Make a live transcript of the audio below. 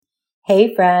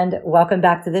Hey friend, welcome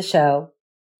back to the show.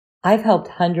 I've helped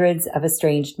hundreds of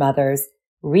estranged mothers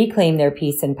reclaim their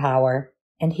peace and power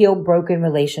and heal broken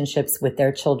relationships with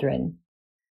their children.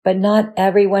 But not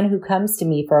everyone who comes to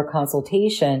me for a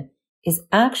consultation is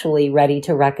actually ready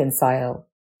to reconcile.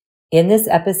 In this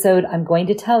episode, I'm going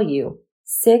to tell you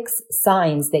 6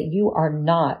 signs that you are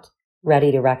not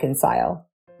ready to reconcile.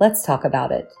 Let's talk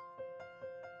about it.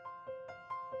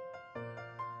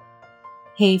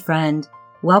 Hey friend,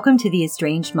 welcome to the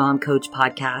Estranged Mom Coach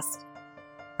podcast.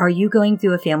 Are you going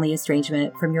through a family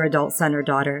estrangement from your adult son or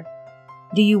daughter?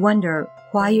 Do you wonder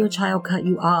why your child cut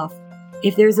you off,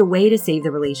 if there's a way to save the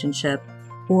relationship,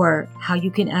 or how you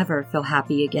can ever feel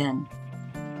happy again?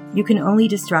 You can only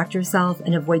distract yourself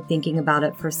and avoid thinking about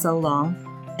it for so long,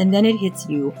 and then it hits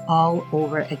you all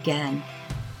over again.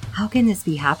 How can this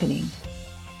be happening?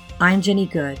 I'm Jenny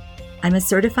Good. I'm a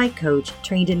certified coach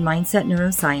trained in mindset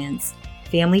neuroscience,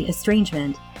 family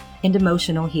estrangement, and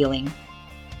emotional healing.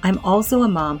 I'm also a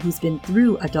mom who's been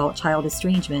through adult-child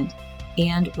estrangement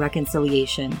and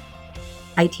reconciliation.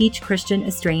 I teach Christian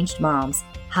estranged moms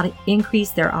how to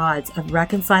increase their odds of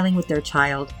reconciling with their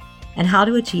child and how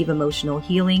to achieve emotional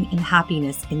healing and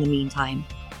happiness in the meantime.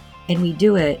 And we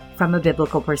do it from a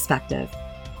biblical perspective.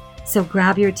 So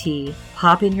grab your tea,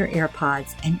 pop in your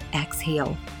AirPods, and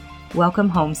exhale. Welcome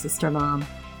home, Sister Mom.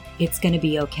 It's going to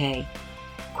be okay.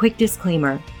 Quick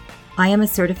disclaimer, I am a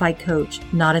certified coach,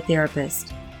 not a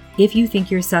therapist. If you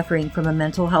think you're suffering from a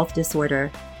mental health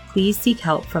disorder, please seek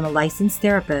help from a licensed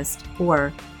therapist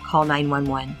or call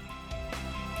 911.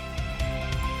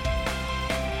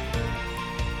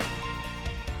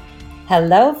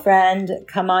 Hello, friend.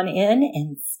 Come on in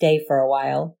and stay for a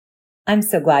while. I'm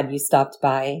so glad you stopped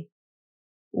by.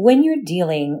 When you're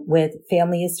dealing with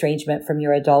family estrangement from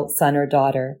your adult son or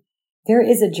daughter, there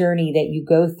is a journey that you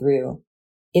go through.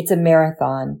 It's a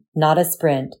marathon, not a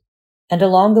sprint. And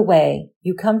along the way,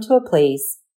 you come to a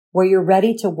place where you're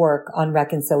ready to work on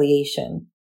reconciliation.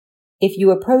 If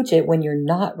you approach it when you're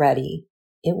not ready,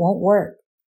 it won't work.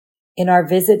 In our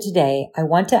visit today, I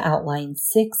want to outline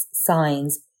 6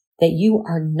 signs that you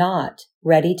are not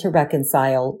ready to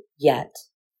reconcile yet.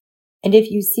 And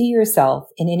if you see yourself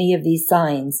in any of these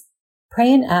signs,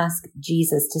 pray and ask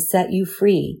Jesus to set you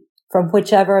free from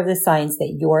whichever of the signs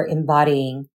that you're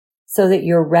embodying so that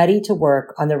you're ready to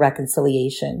work on the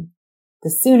reconciliation. The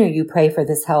sooner you pray for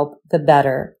this help, the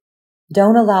better.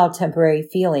 Don't allow temporary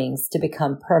feelings to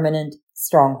become permanent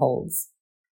strongholds.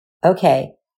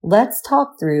 Okay, let's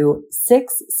talk through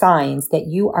 6 signs that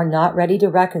you are not ready to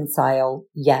reconcile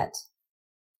yet.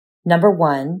 Number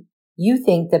 1, you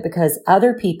think that because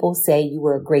other people say you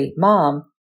were a great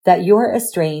mom, that your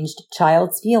estranged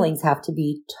child's feelings have to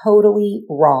be totally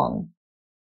wrong.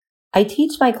 I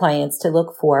teach my clients to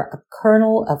look for a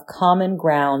kernel of common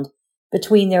ground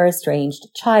between their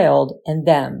estranged child and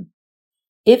them.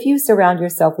 If you surround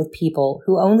yourself with people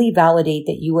who only validate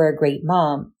that you are a great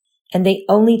mom, and they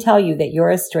only tell you that your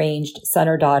estranged son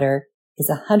or daughter is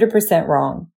 100%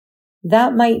 wrong,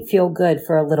 that might feel good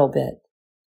for a little bit,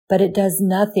 but it does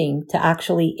nothing to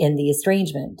actually end the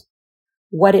estrangement.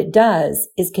 What it does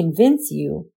is convince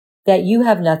you that you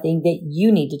have nothing that you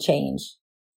need to change.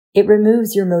 It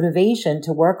removes your motivation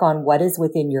to work on what is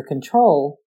within your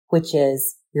control, which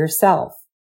is yourself.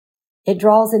 It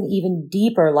draws an even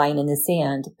deeper line in the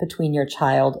sand between your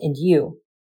child and you.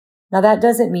 Now, that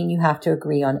doesn't mean you have to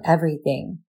agree on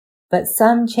everything, but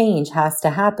some change has to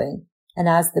happen. And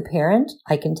as the parent,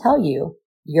 I can tell you,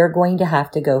 you're going to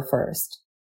have to go first.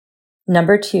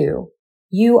 Number 2,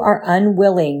 you are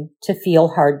unwilling to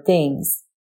feel hard things.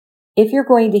 If you're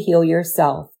going to heal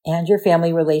yourself and your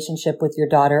family relationship with your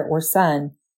daughter or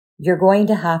son, you're going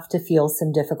to have to feel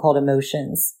some difficult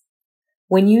emotions.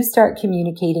 When you start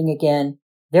communicating again,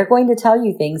 they're going to tell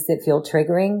you things that feel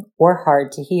triggering or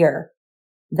hard to hear.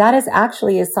 That is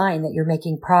actually a sign that you're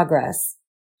making progress.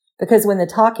 Because when the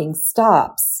talking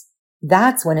stops,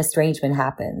 that's when estrangement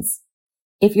happens.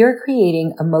 If you're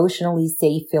creating emotionally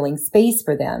safe feeling space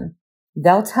for them,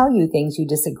 they'll tell you things you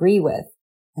disagree with.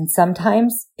 And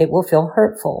sometimes it will feel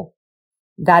hurtful.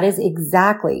 That is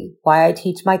exactly why I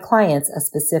teach my clients a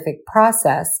specific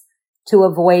process to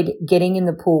avoid getting in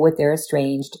the pool with their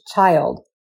estranged child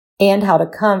and how to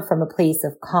come from a place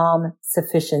of calm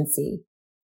sufficiency,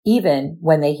 even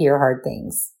when they hear hard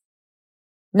things.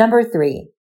 Number 3,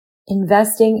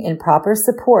 investing in proper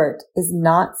support is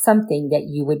not something that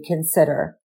you would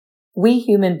consider. We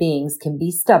human beings can be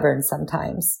stubborn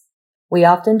sometimes. We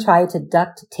often try to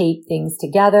duct tape things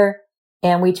together,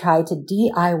 and we try to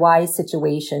DIY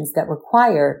situations that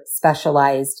require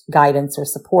specialized guidance or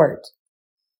support.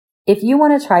 If you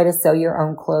want to try to sew your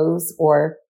own clothes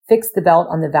or fix the belt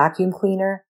on the vacuum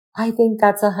cleaner, I think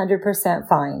that's 100%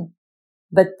 fine.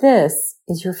 But this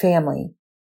is your family.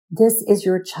 This is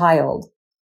your child.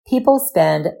 People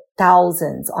spend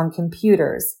thousands on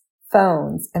computers,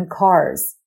 phones, and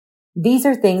cars. These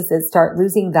are things that start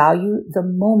losing value the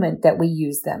moment that we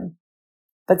use them.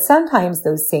 But sometimes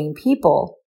those same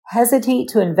people hesitate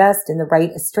to invest in the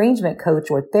right estrangement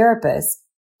coach or therapist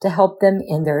to help them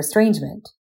in their estrangement.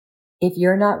 If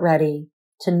you're not ready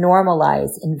to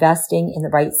normalize investing in the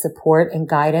right support and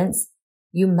guidance,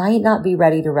 you might not be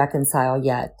ready to reconcile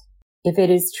yet. If it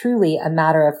is truly a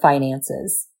matter of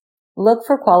finances, look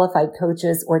for qualified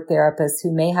coaches or therapists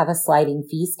who may have a sliding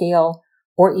fee scale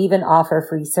or even offer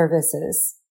free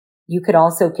services. You could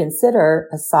also consider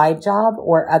a side job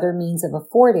or other means of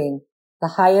affording the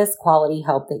highest quality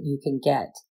help that you can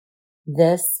get.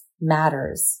 This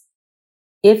matters.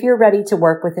 If you're ready to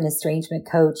work with an estrangement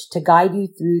coach to guide you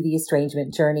through the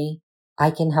estrangement journey, I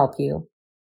can help you.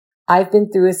 I've been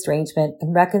through estrangement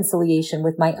and reconciliation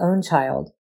with my own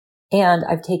child, and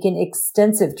I've taken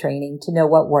extensive training to know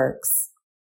what works.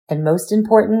 And most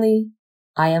importantly,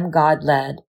 I am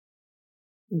God-led.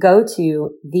 Go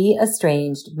to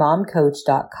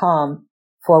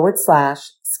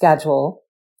theestrangedmomcoach.com/schedule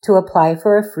to apply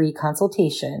for a free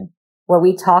consultation where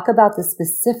we talk about the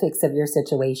specifics of your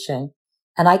situation,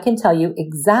 and I can tell you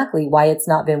exactly why it's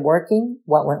not been working,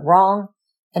 what went wrong,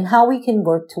 and how we can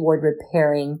work toward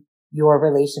repairing your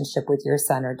relationship with your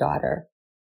son or daughter.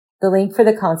 The link for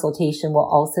the consultation will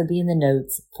also be in the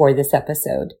notes for this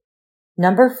episode.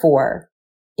 Number 4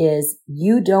 is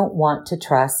you don't want to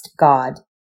trust God.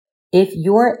 If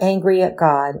you're angry at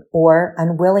God or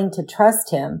unwilling to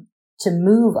trust Him to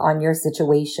move on your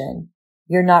situation,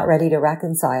 you're not ready to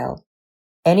reconcile.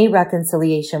 Any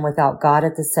reconciliation without God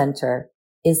at the center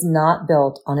is not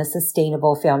built on a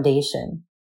sustainable foundation.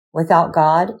 Without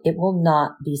God, it will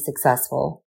not be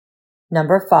successful.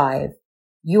 Number 5,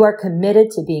 you are committed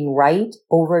to being right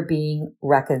over being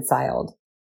reconciled.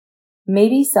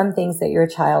 Maybe some things that your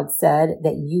child said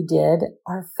that you did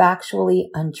are factually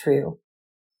untrue.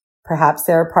 Perhaps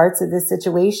there are parts of this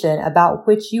situation about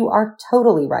which you are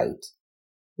totally right,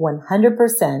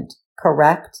 100%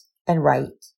 correct and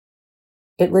right.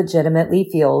 It legitimately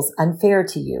feels unfair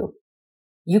to you.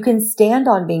 You can stand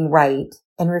on being right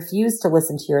and refuse to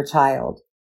listen to your child,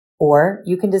 or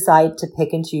you can decide to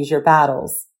pick and choose your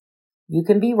battles. You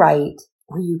can be right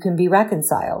or you can be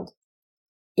reconciled.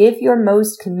 If you're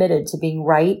most committed to being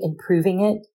right and proving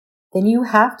it, then you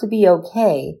have to be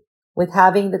okay with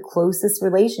having the closest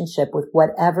relationship with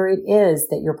whatever it is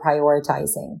that you're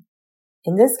prioritizing.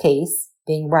 In this case,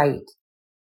 being right.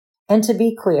 And to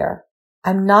be clear,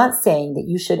 I'm not saying that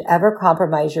you should ever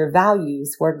compromise your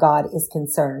values where God is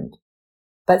concerned.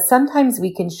 But sometimes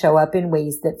we can show up in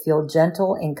ways that feel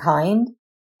gentle and kind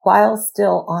while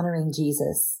still honoring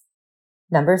Jesus.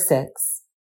 Number 6,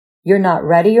 you're not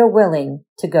ready or willing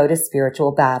to go to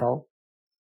spiritual battle.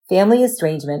 Family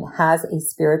estrangement has a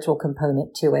spiritual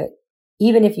component to it,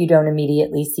 even if you don't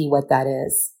immediately see what that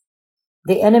is.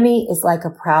 The enemy is like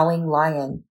a prowling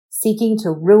lion, seeking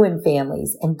to ruin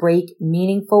families and break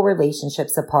meaningful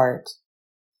relationships apart.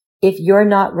 If you're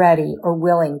not ready or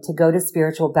willing to go to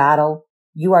spiritual battle,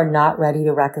 you are not ready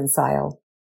to reconcile.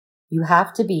 You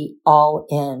have to be all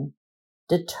in,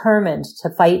 determined to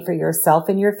fight for yourself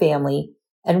and your family,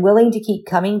 and willing to keep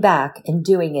coming back and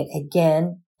doing it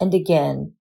again and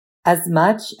again, as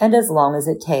much and as long as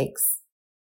it takes.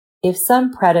 If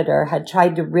some predator had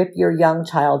tried to rip your young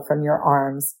child from your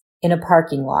arms in a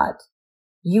parking lot,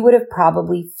 you would have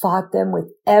probably fought them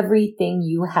with everything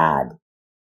you had.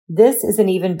 This is an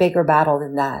even bigger battle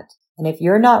than that. And if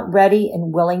you're not ready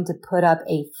and willing to put up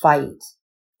a fight,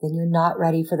 then you're not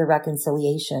ready for the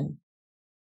reconciliation.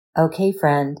 Okay,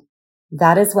 friend,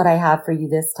 that is what I have for you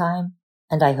this time,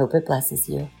 and I hope it blesses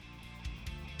you.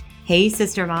 Hey,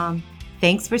 Sister Mom.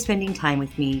 Thanks for spending time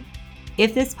with me.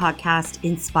 If this podcast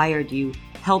inspired you,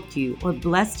 helped you, or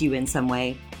blessed you in some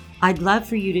way, I'd love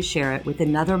for you to share it with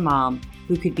another mom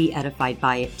who could be edified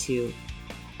by it too.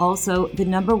 Also, the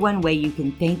number one way you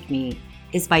can thank me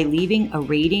is by leaving a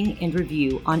rating and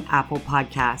review on Apple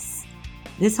Podcasts.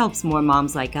 This helps more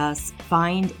moms like us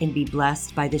find and be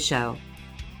blessed by the show.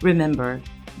 Remember,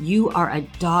 you are a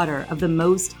daughter of the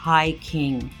Most High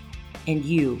King, and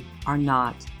you are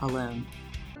not alone.